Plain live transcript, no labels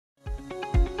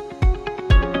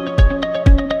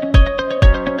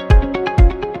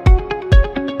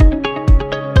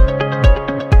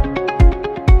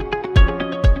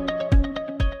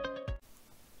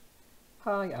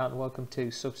and welcome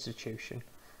to Substitution.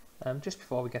 Just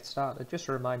before we get started, just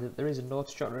a reminder that there is a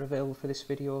notes jotter available for this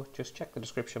video. Just check the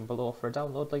description below for a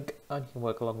download link and you can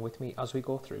work along with me as we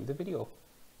go through the video.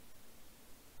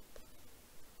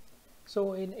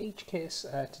 So in each case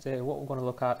today what we're going to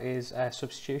look at is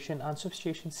substitution, and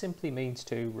substitution simply means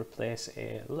to replace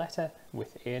a letter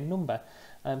with a number.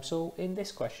 So in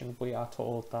this question we are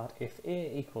told that if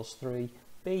A equals 3,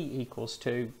 B equals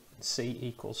 2, C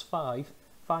equals 5,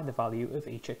 find the value of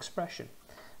each expression.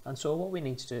 And so what we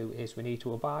need to do is we need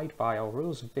to abide by our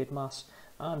rules of BIDMAS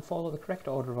and follow the correct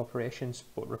order of operations,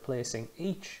 but replacing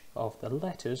each of the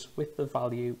letters with the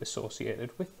value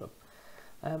associated with them.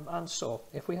 And so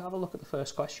if we have a look at the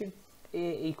first question,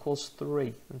 A equals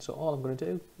 3, and so all I'm going to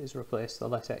do is replace the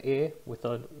letter A with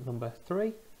the number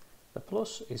 3. The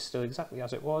plus is still exactly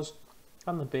as it was,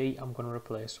 and the B I'm going to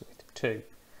replace with 2.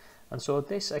 And so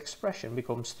this expression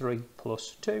becomes 3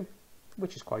 plus 2,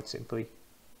 which is quite simply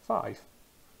 5.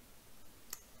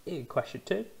 In question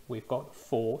 2, we've got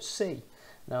 4C.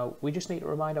 Now, we just need to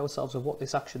remind ourselves of what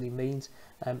this actually means.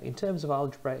 In terms of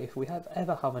algebra, if we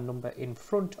ever have a number in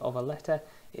front of a letter,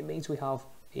 it means we have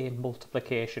a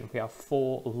multiplication. We have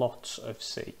 4 lots of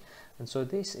C. And so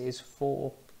this is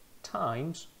 4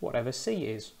 times whatever C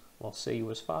is. Well, C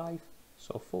was 5,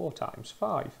 so 4 times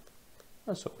 5.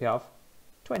 And so we have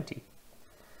 20.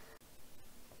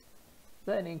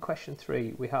 Then in question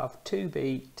 3 we have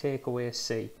 2b take away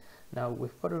c. Now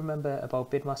we've got to remember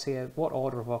about BIDMAS here, what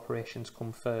order of operations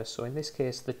come first. So in this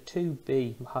case the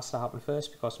 2b has to happen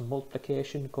first because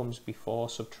multiplication comes before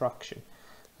subtraction.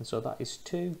 And so that is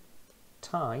 2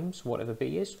 times whatever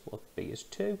b is, well b is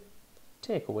 2,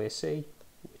 take away c,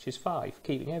 which is 5,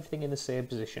 keeping everything in the same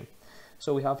position.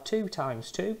 So we have 2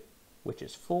 times 2, which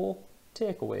is 4,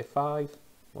 take away 5,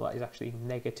 well that is actually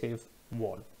negative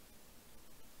 1.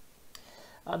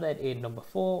 And then in number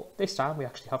 4, this time we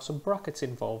actually have some brackets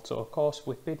involved. So of course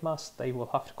with BIDMAS they will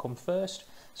have to come first.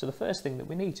 So the first thing that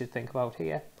we need to think about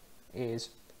here is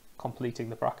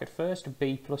completing the bracket first.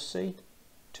 B plus C,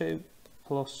 2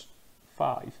 plus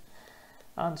 5.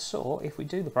 And so if we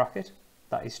do the bracket,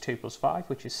 that is 2 plus 5,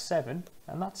 which is 7.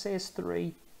 And that says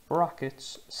 3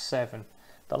 brackets 7.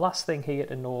 The last thing here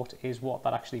to note is what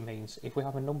that actually means. If we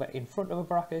have a number in front of a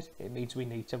bracket, it means we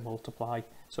need to multiply.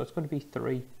 So it's going to be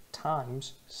 3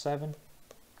 times 7,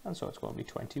 and so it's going to be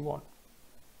 21.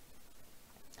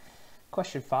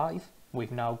 Question 5, we've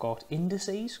now got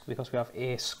indices because we have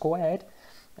a squared,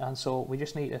 and so we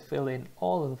just need to fill in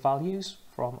all of the values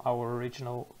from our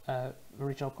original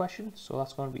question. So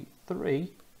that's going to be 3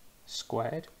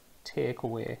 squared take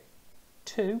away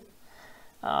 2,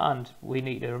 and we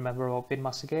need to remember about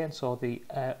BIDMAS again. So the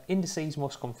indices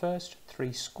must come first.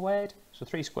 3 squared, so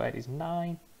 3 squared is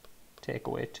 9, take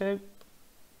away 2,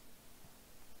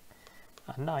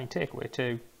 and 9 take away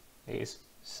 2 is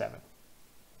 7.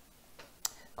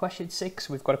 Question 6,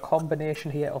 we've got a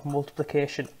combination here of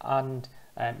multiplication and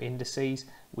indices.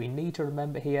 We need to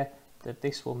remember here that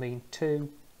this will mean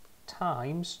 2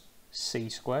 times c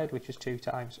squared, which is 2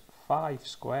 times 5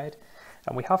 squared.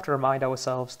 And we have to remind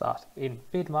ourselves that in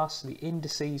BIDMAS the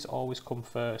indices always come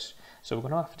first. So we're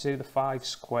going to have to do the 5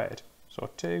 squared. So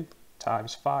 2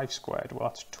 times 5 squared, well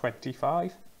that's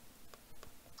 25.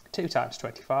 2 times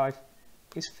 25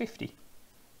 is 50.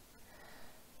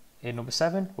 In number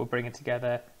 7 we're bringing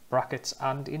together brackets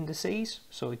and indices.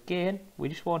 So again we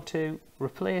just want to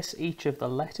replace each of the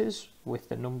letters with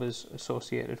the numbers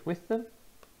associated with them,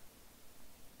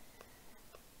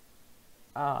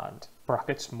 and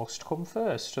brackets must come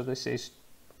first. So this is,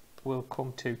 will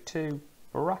come to 2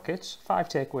 brackets, 5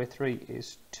 take away 3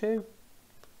 is 2,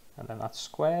 and then that's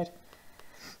squared.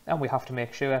 And we have to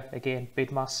make sure, again,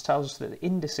 BIDMAS tells us that the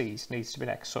indices needs to be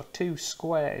next. So 2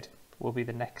 squared will be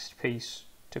the next piece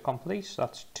to complete. So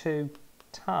that's 2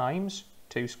 times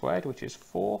 2 squared, which is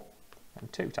 4.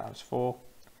 And 2 times 4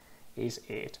 is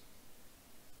 8.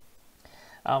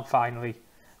 And finally,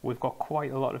 we've got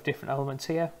quite a lot of different elements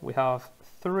here. We have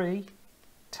 3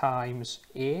 times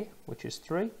A, which is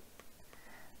 3,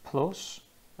 plus,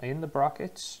 in the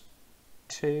brackets,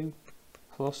 2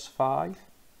 plus 5.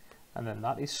 And then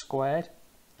that is squared.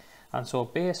 And so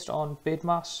based on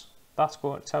BIDMAS, that's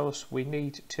going to tell us we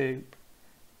need to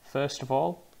first of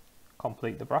all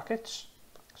complete the brackets.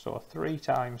 So 3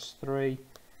 times 3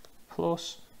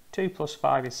 plus 2 plus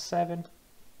 5 is 7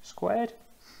 squared.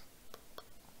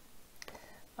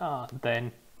 And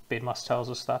then BIDMAS tells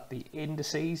us that the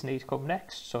indices need to come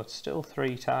next. So it's still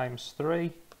 3 times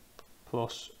 3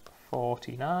 plus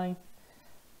 49.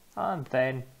 And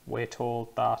then we're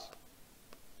told that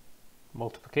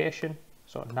multiplication,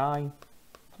 so 9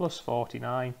 plus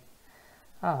 49,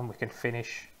 and we can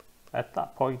finish At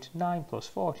that point, 9 plus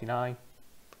 49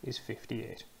 is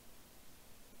 58.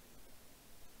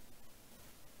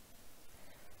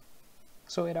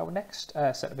 So in our next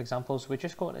set of examples, we're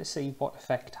just going to see what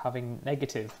effect having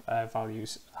negative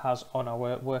values has on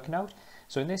our working out.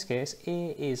 So in this case, A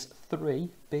is 3,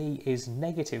 B is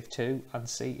 -2, and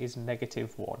C is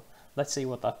 -1. Let's see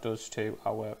what that does to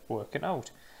our working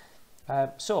out.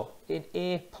 So in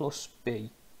A plus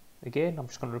B, again, I'm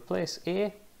just going to replace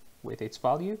A with its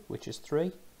value, which is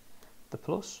 3. The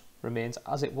plus remains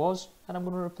as it was, and I'm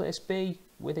going to replace B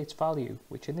with its value,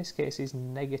 which in this case is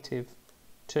 -2.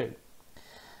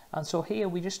 And so here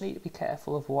we just need to be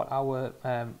careful of what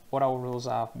our rules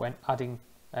are when adding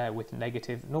with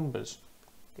negative numbers.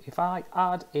 If I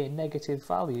add a negative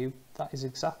value, that is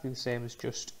exactly the same as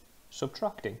just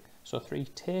subtracting. So 3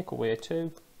 take away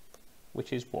 2,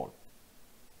 which is 1.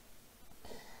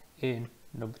 In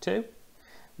number 2,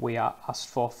 we are asked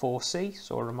for 4c,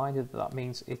 so a reminder that that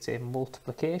means it's a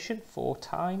multiplication, 4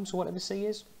 times whatever c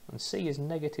is, and c is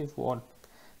 -1.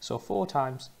 So 4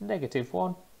 times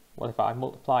 -1, well, if I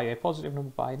multiply a positive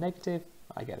number by a negative,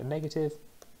 I get a negative,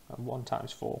 and 1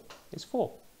 times 4 is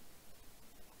 4.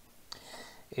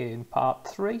 In part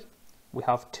 3, we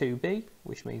have 2b,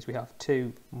 which means we have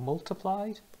 2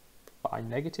 multiplied by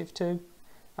 -2,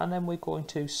 and then we're going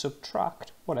to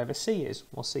subtract whatever c is.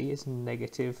 Well, c is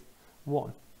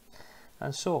 -1.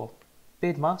 And so,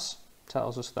 BidMaths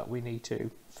tells us that we need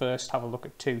to first have a look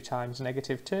at 2 times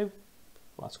 -2.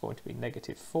 Well, that's going to be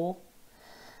 -4.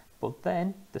 But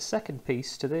then the second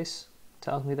piece to this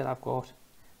tells me that I've got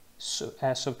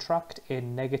subtract a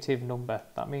negative number.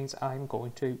 That means I'm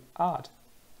going to add.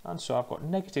 And so I've got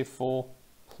 -4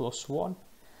 plus 1.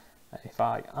 And if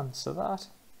I answer that,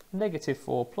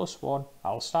 -4 plus 1,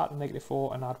 I'll start at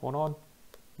 -4 and add 1 on,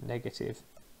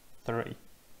 -3.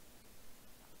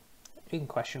 In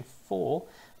question 4,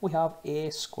 we have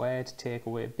a squared take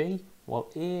away b.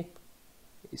 Well, a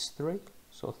is 3,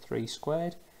 so 3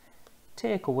 squared.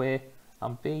 Take away,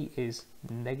 and b is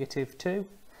 -2.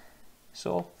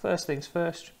 So first things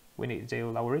first, we need to deal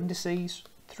with our indices.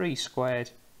 3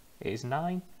 squared is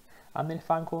 9, and then if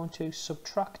I'm going to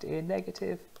subtract a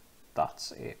negative,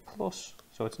 that's a plus,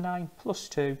 so it's 9 plus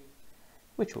 2,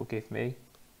 which will give me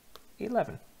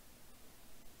 11.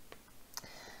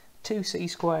 2c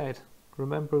squared,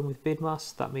 remembering with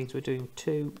BidMaths, that means we're doing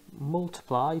 2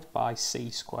 multiplied by c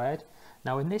squared.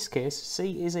 Now in this case,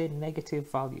 c is a negative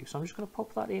value, so I'm just going to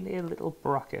pop that in a little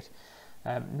bracket,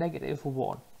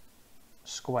 -1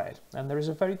 squared, and there is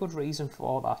a very good reason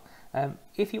for that.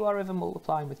 If you are ever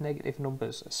multiplying with negative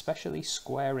numbers, especially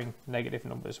squaring negative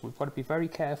numbers, we've got to be very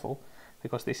careful,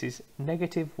 because this is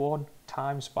 -1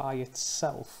 times by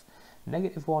itself.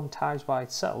 -1 times by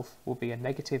itself would be a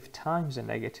negative times a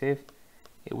negative.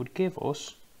 It would give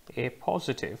us a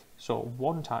positive, so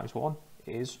 1 times 1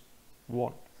 is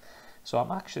 1. So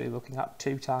I'm actually looking at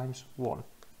 2 times 1,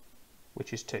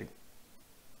 which is 2.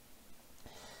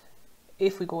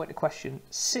 If we go into question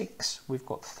 6, we've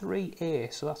got 3a,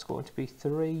 so that's going to be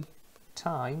 3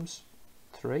 times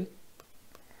 3.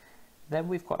 Then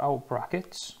we've got our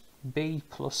brackets, b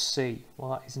plus c. Well,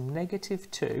 that is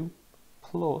 -2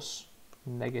 plus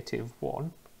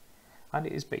 -1, and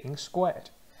it is being squared.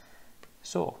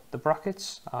 So the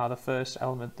brackets are the first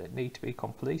element that need to be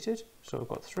completed. So we've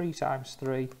got 3 times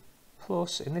 3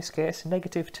 plus, in this case,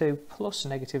 -2 plus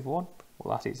 -1.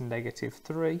 Well, that is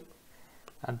 -3,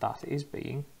 and that is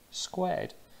being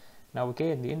squared. Now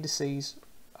again, the indices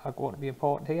are going to be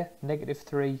important here.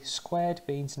 -3 squared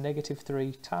means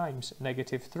 -3 times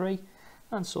 -3,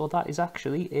 and so that is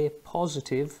actually a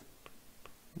positive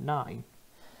 9.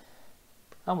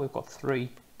 And we've got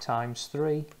 3 times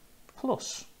 3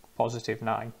 plus positive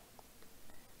 9.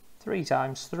 3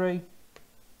 times 3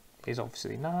 is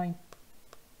obviously 9,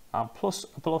 and plus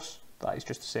a plus, that is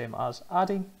just the same as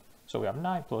adding. So we have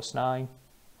 9 plus 9,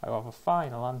 I have a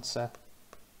final answer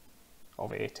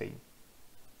of 18.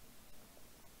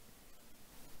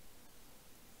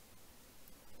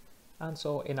 And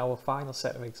so in our final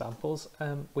set of examples,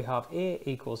 we have a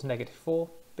equals -4,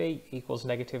 b equals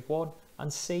 -1,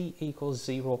 and c equals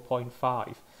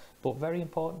 0.5. But very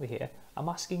importantly here, I'm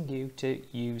asking you to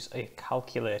use a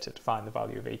calculator to find the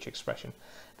value of each expression,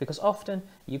 because often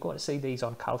you're going to see these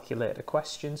on calculator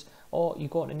questions, or you're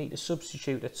going to need to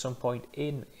substitute at some point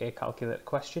in a calculator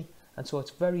question, and so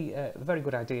it's a very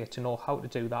good idea to know how to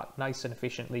do that nice and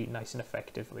efficiently, nice and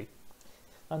effectively.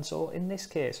 And so in this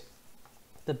case,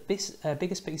 the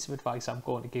biggest piece of advice I'm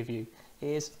going to give you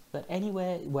is that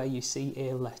anywhere where you see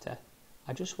a letter,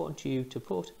 I just want you to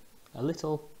put a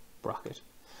little bracket.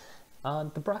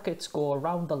 And the brackets go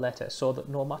around the letter so that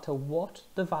no matter what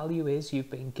the value is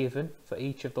you've been given for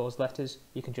each of those letters,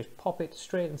 you can just pop it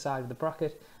straight inside of the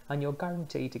bracket and you're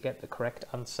guaranteed to get the correct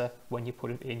answer when you put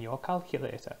it in your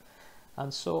calculator.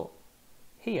 And so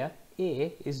here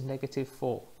A is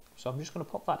 -4, so I'm just going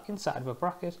to pop that inside of a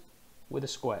bracket with a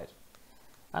squared,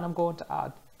 and I'm going to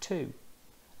add 2,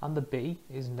 and the B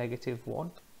is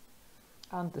 -1,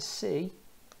 and the C,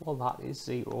 well, that is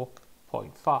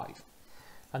 0.5.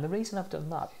 And the reason I've done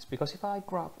that is because if I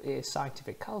grab a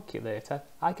scientific calculator,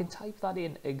 I can type that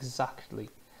in exactly.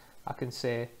 I can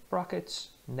say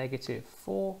brackets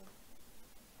 -4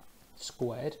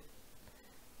 squared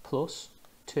plus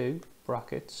 2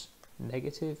 brackets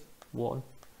 -1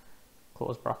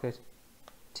 close bracket,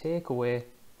 take away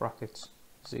brackets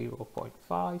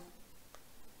 0.5,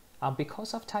 and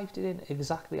because I've typed it in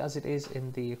exactly as it is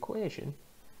in the equation,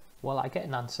 well, I get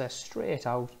an answer straight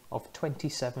out of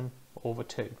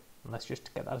 27/2. And let's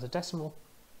just get that as a decimal,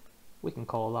 we can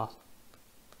call that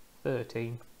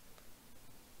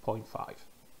 13.5.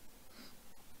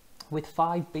 With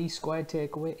 5b squared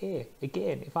take away a,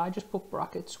 again, if I just put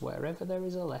brackets wherever there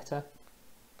is a letter,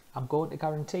 I'm going to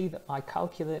guarantee that my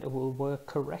calculator will work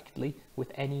correctly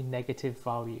with any negative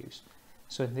values.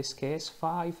 So in this case,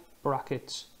 5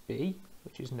 brackets b,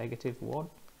 which is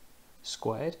 -1,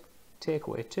 squared, take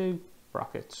away 2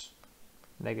 brackets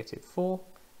 -4,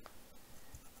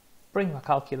 bring my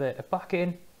calculator back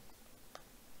in,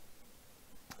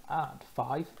 add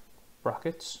 5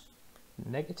 brackets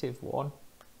 -1,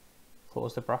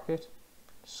 close the bracket,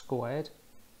 squared,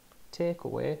 take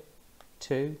away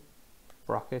 2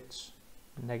 brackets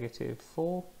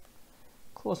 -4,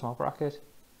 close my bracket,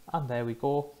 and there we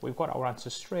go, we've got our answer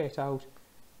straight out,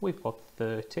 we've got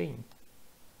 13.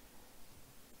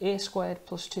 A squared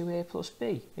plus 2a plus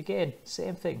b, again,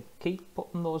 same thing, keep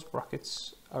putting those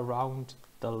brackets around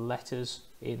the letters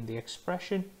in the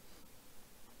expression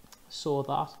so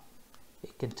that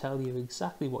it can tell you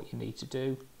exactly what you need to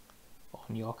do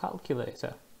on your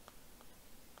calculator.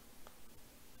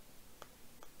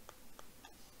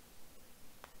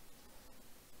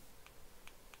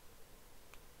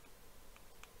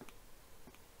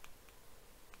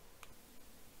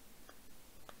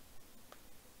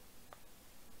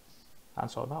 And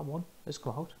so that one has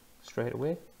come out straight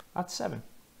away at 7.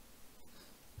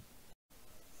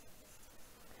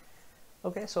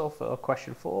 Okay, so for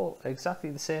question 4, exactly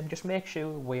the same, just make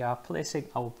sure we are placing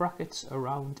our brackets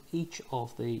around each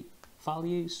of the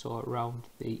values, so around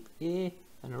the A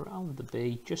and around the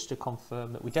B, just to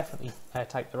confirm that we definitely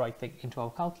type the right thing into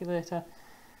our calculator.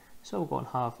 So we're going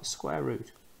to have square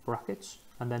root brackets,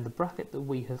 and then the bracket that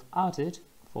we have added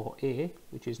for A,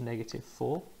 which is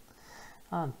 -4,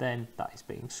 and then that is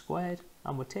being squared,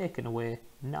 and we're taking away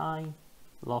 9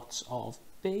 lots of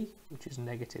b, which is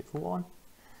 -1,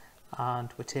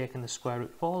 and we're taking the square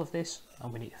root of all of this,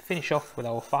 and we need to finish off with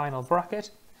our final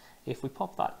bracket. If we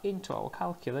pop that into our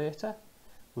calculator,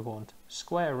 we want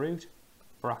square root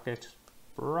bracket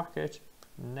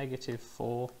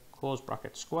 -4 close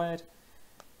bracket squared,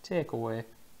 take away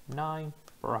 9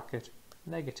 bracket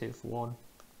 -1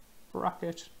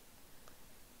 bracket,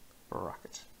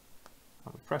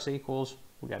 and we press equals,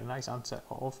 we get a nice answer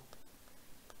of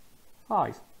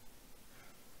 5.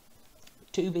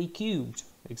 2b cubed,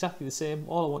 exactly the same.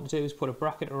 All I want to do is put a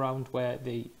bracket around where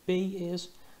the b is,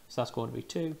 so that's going to be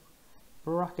 2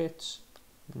 brackets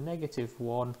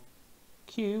 -1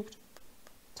 cubed.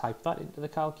 Type that into the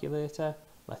calculator,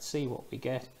 let's see what we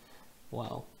get.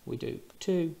 Well, we do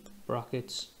 2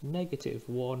 brackets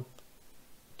 -1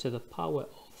 to the power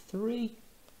of 3,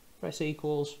 press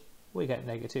equals, we get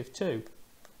 -2.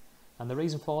 And the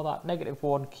reason for that,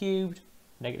 -1 cubed,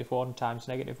 -1 times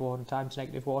 -1 times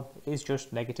 -1 is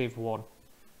just -1.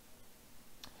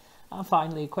 And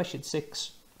finally, question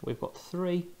 6, we've got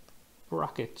 3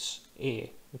 brackets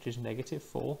A, which is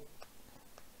 -4,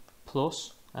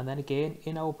 plus, and then again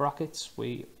in our brackets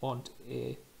we want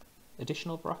a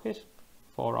additional bracket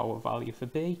for our value for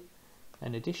B,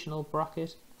 an additional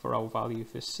bracket for our value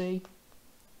for C,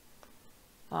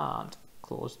 and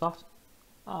close that,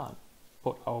 and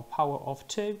put our power of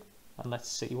 2, and let's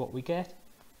see what we get.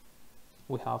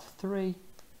 We have 3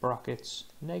 brackets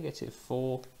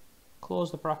 -4, close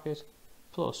the bracket,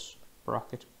 plus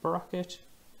bracket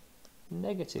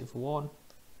 -1,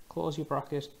 close your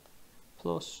bracket,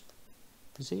 plus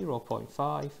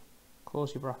 0.5,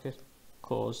 close your bracket,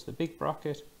 close the big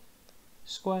bracket,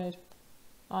 squared,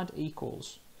 and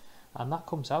equals. And that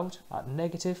comes out at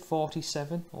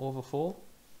 -47/4,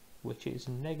 which is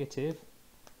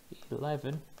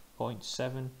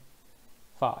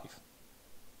 -11.75.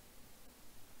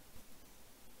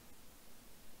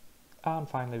 And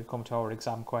finally we come to our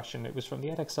exam question. It was from the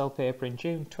Edexcel paper in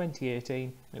June 2018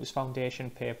 and it was Foundation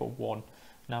Paper 1.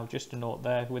 Now just a note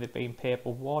there, with it being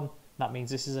Paper 1, that means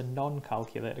this is a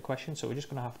non-calculator question, so we're just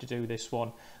going to have to do this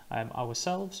one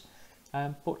ourselves.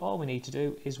 But all we need to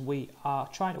do is we are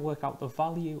trying to work out the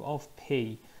value of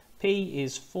p. P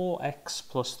is 4x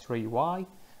plus 3y,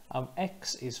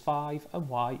 x is 5 and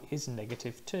y is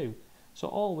negative 2. So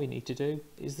all we need to do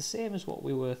is the same as what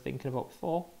we were thinking about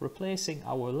before, replacing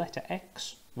our letter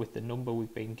x with the number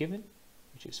we've been given,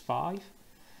 which is 5,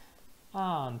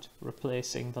 and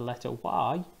replacing the letter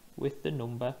y with the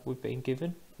number we've been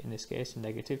given, in this case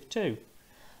negative 2.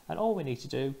 And all we need to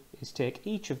do is take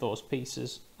each of those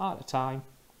pieces at a time.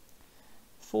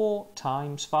 4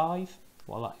 times 5,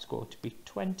 well, that is going to be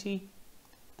 20.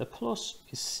 The plus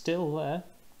is still there.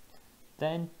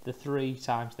 Then the 3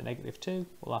 times the negative 2,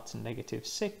 well, that's a negative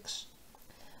 6.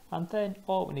 And then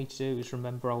all we need to do is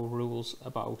remember our rules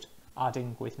about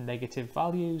adding with negative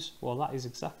values. Well, that is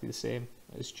exactly the same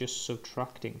as just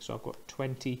subtracting. So I've got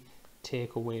 20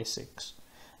 take away 6.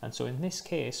 And so in this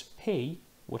case, p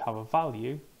would have a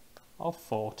value of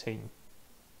 14.